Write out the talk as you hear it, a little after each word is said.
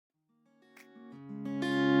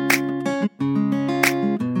Hey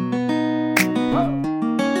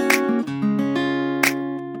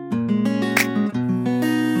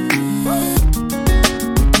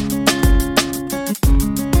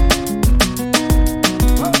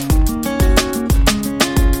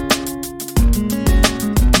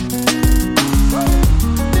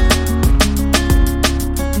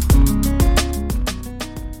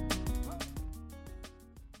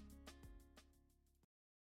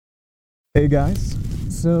guys,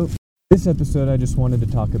 so this episode I just wanted to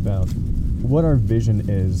talk about what our vision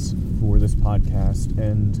is for this podcast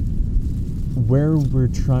and where we're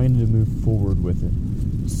trying to move forward with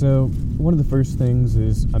it. So one of the first things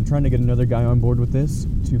is I'm trying to get another guy on board with this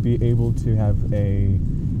to be able to have a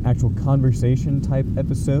actual conversation type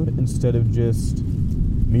episode instead of just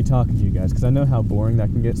me talking to you guys, because I know how boring that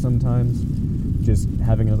can get sometimes, just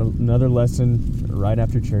having another lesson right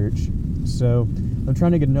after church. So I'm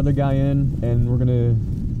trying to get another guy in, and we're going to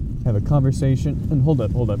have a conversation. And hold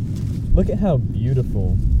up. Look at how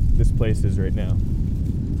beautiful this place is right now.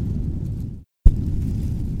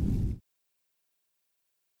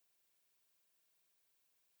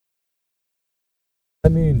 I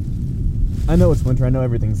mean, I know it's winter. I know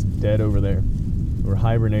everything's dead over there, or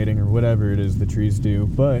hibernating, or whatever it is the trees do,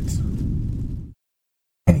 but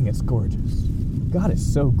dang, it's gorgeous. God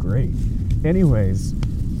is so great. Anyways,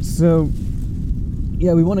 so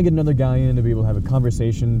yeah, we want to get another guy in to be able to have a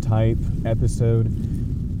conversation type episode,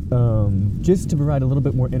 just to provide a little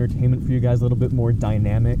bit more entertainment for you guys, a little bit more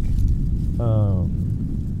dynamic.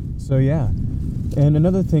 So yeah, and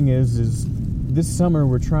another thing is this summer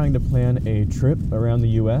we're trying to plan a trip around the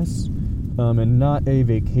U.S., and not a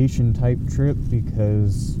vacation type trip,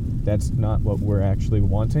 because that's not what we're actually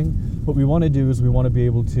wanting. What we want to do is we want to be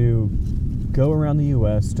able to go around the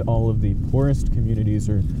U.S. to all of the poorest communities,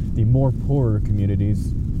 or the more poorer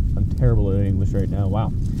communities. I'm terrible at English right now,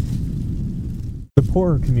 wow. The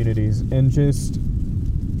poorer communities, and just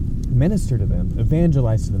minister to them,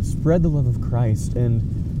 evangelize to them, spread the love of Christ,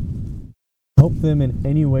 and help them in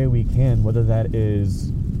any way we can, whether that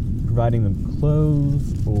is providing them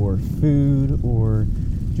clothes, or food, or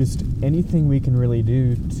just anything we can really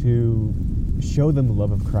do to show them the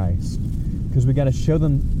love of Christ. Because we got to show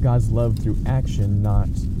them God's love through action, not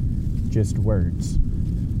just words.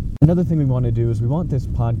 Another thing we want to do is we want this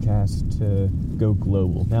podcast to go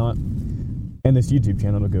global. Now, and this YouTube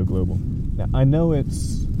channel to go global. Now, I know you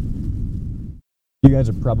guys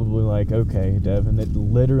are probably like, okay, Devin, it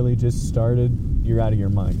literally just started, you're out of your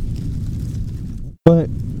mind. But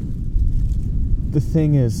the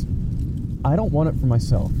thing is, I don't want it for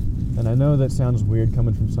myself. And I know that sounds weird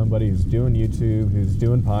coming from somebody who's doing YouTube, who's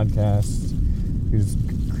doing podcasts, who's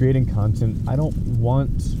creating content. I don't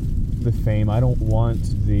want the fame. I don't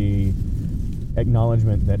want the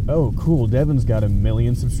acknowledgement that, oh, cool, Devin's got 1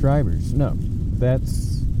 million subscribers. No,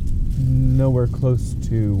 that's nowhere close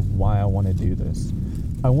to why I want to do this.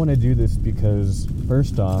 I want to do this because,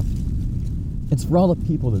 first off, it's for all the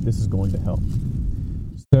people that this is going to help.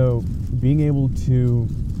 So, being able to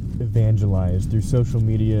evangelize through social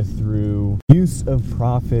media, through use of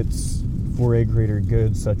profits for a greater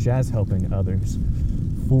good, such as helping others,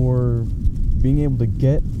 for being able to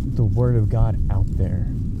get the Word of God out there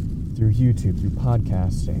through YouTube, through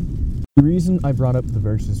podcasting. The reason I brought up the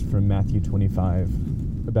verses from Matthew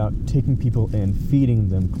 25 about taking people in, feeding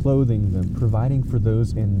them, clothing them, providing for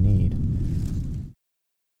those in need,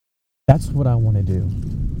 that's what I want to do.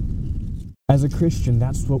 As a Christian,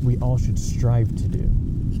 that's what we all should strive to do,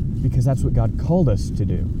 because that's what God called us to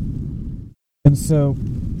do. And so,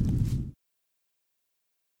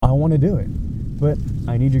 I want to do it, but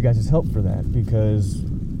I need you guys' help for that, because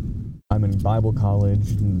I'm in Bible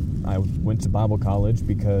college, and I went to Bible college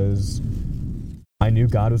because I knew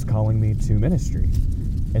God was calling me to ministry.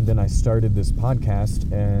 And then I started this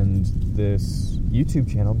podcast and this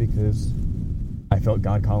YouTube channel because I felt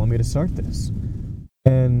God calling me to start this.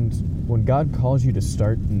 And when God calls you to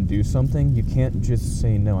start and do something, you can't just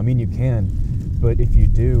say no. I mean, you can, but if you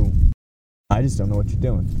do, I just don't know what you're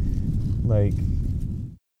doing.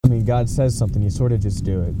 God says something, you sort of just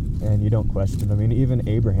do it, and you don't question it. I mean, even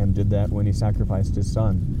Abraham did that when he sacrificed his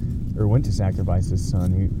son, or went to sacrifice his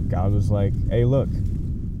son. God was like, hey, look,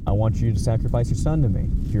 I want you to sacrifice your son to me,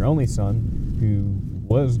 your only son, who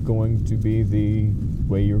was going to be the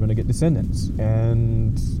way you were going to get descendants.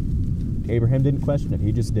 And Abraham didn't question it,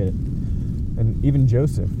 he just did it. And even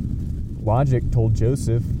Joseph, logic told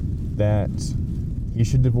Joseph that he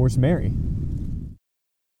should divorce Mary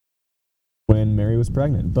when Mary was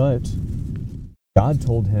pregnant, but God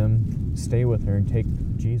told him, stay with her and take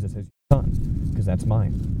Jesus as your son, because that's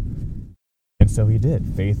mine. And so he did.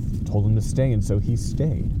 Faith told him to stay, and so he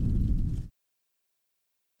stayed.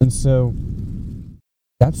 And so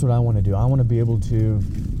that's what I want to do. I want to be able to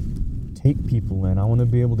take people in. I want to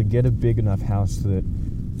be able to get a big enough house so that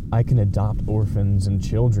I can adopt orphans and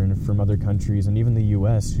children from other countries and even the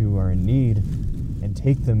U.S. who are in need and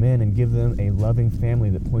take them in and give them a loving family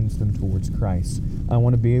that points them towards Christ. I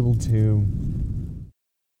want to be able to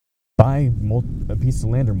buy a piece of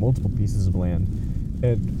land or multiple pieces of land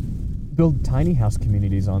and build tiny house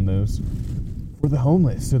communities on those for the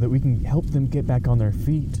homeless so that we can help them get back on their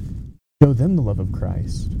feet, show them the love of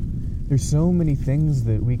Christ. There's so many things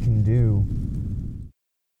that we can do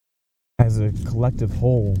as a collective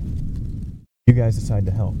whole. You guys decide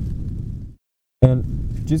to help. And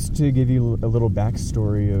just to give you a little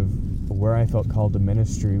backstory of where I felt called to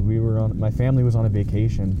ministry, my family was on a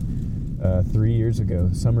vacation 3 years ago,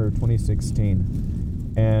 summer of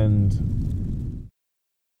 2016, and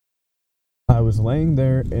I was laying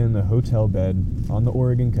there in the hotel bed on the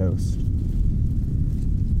Oregon coast,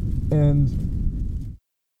 and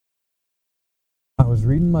I was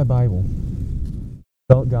reading my Bible,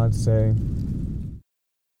 felt God say,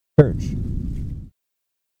 "Church."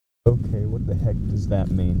 Okay, what the heck does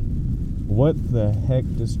that mean? What the heck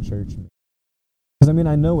does church mean? Because,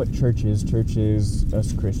 I know what church is. Church is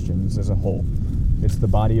us Christians as a whole. It's the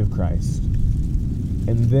body of Christ.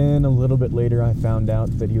 And then a little bit later, I found out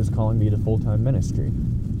that he was calling me to full-time ministry.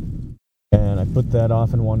 And I put that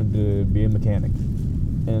off and wanted to be a mechanic.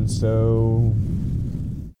 And so,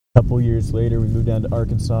 a couple years later, we moved down to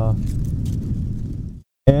Arkansas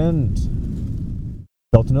and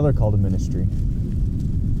felt another call to ministry.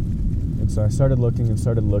 And so I started looking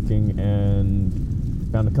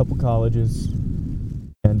and found a couple colleges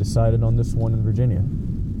and decided on this one in Virginia.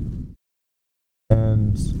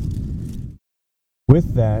 And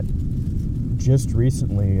with that, just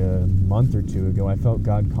recently, a month or two ago, I felt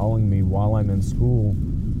God calling me while I'm in school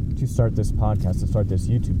to start this podcast, to start this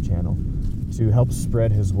YouTube channel, to help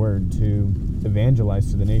spread His word, to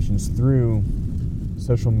evangelize to the nations through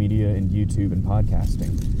social media and YouTube and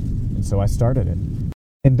podcasting. And so I started it.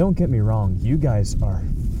 And don't get me wrong, you guys are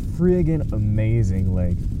friggin' amazing.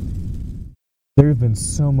 There have been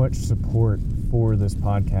so much support for this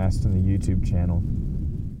podcast and the YouTube channel.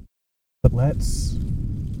 But let's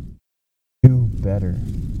do better.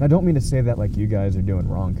 I don't mean to say that like you guys are doing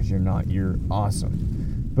wrong, because you're not. You're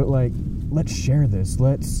awesome. But let's share this.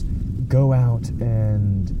 Let's go out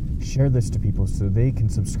and share this to people so they can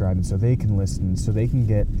subscribe and so they can listen, so they can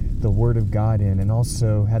get the Word of God in, and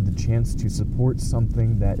also have the chance to support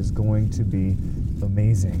something that is going to be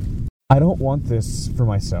amazing. I don't want this for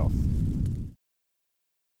myself.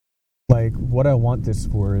 What I want this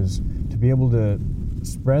for is to be able to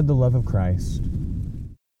spread the love of Christ,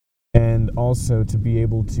 and also to be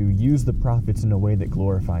able to use the prophets in a way that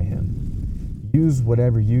glorify Him. Use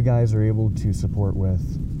whatever you guys are able to support with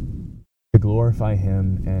to glorify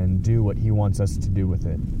Him and do what He wants us to do with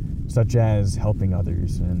it, such as helping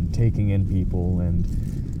others and taking in people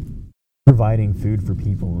and providing food for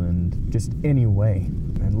people and just any way.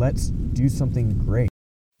 And let's do something great.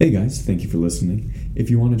 Hey guys, thank you for listening. If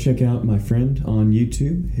you want to check out my friend on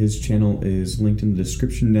YouTube, his channel is linked in the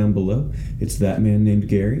description down below. It's That Man Named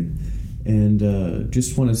Gary. And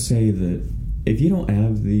just want to say that if you don't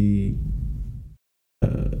have the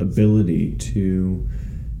ability to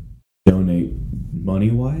donate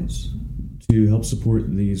money-wise to help support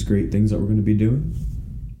these great things that we're going to be doing,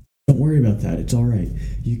 don't worry about that. It's all right.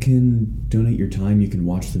 You can donate your time. You can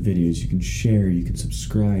watch the videos. You can share. You can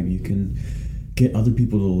subscribe. You can get other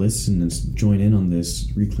people to listen and join in on this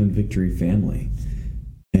Reclaim Victory family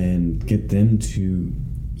and get them to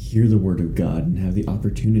hear the Word of God and have the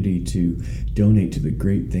opportunity to donate to the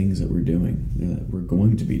great things that we're doing, that we're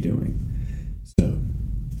going to be doing. So,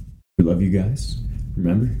 we love you guys.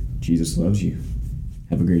 Remember, Jesus loves you.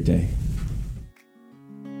 Have a great day.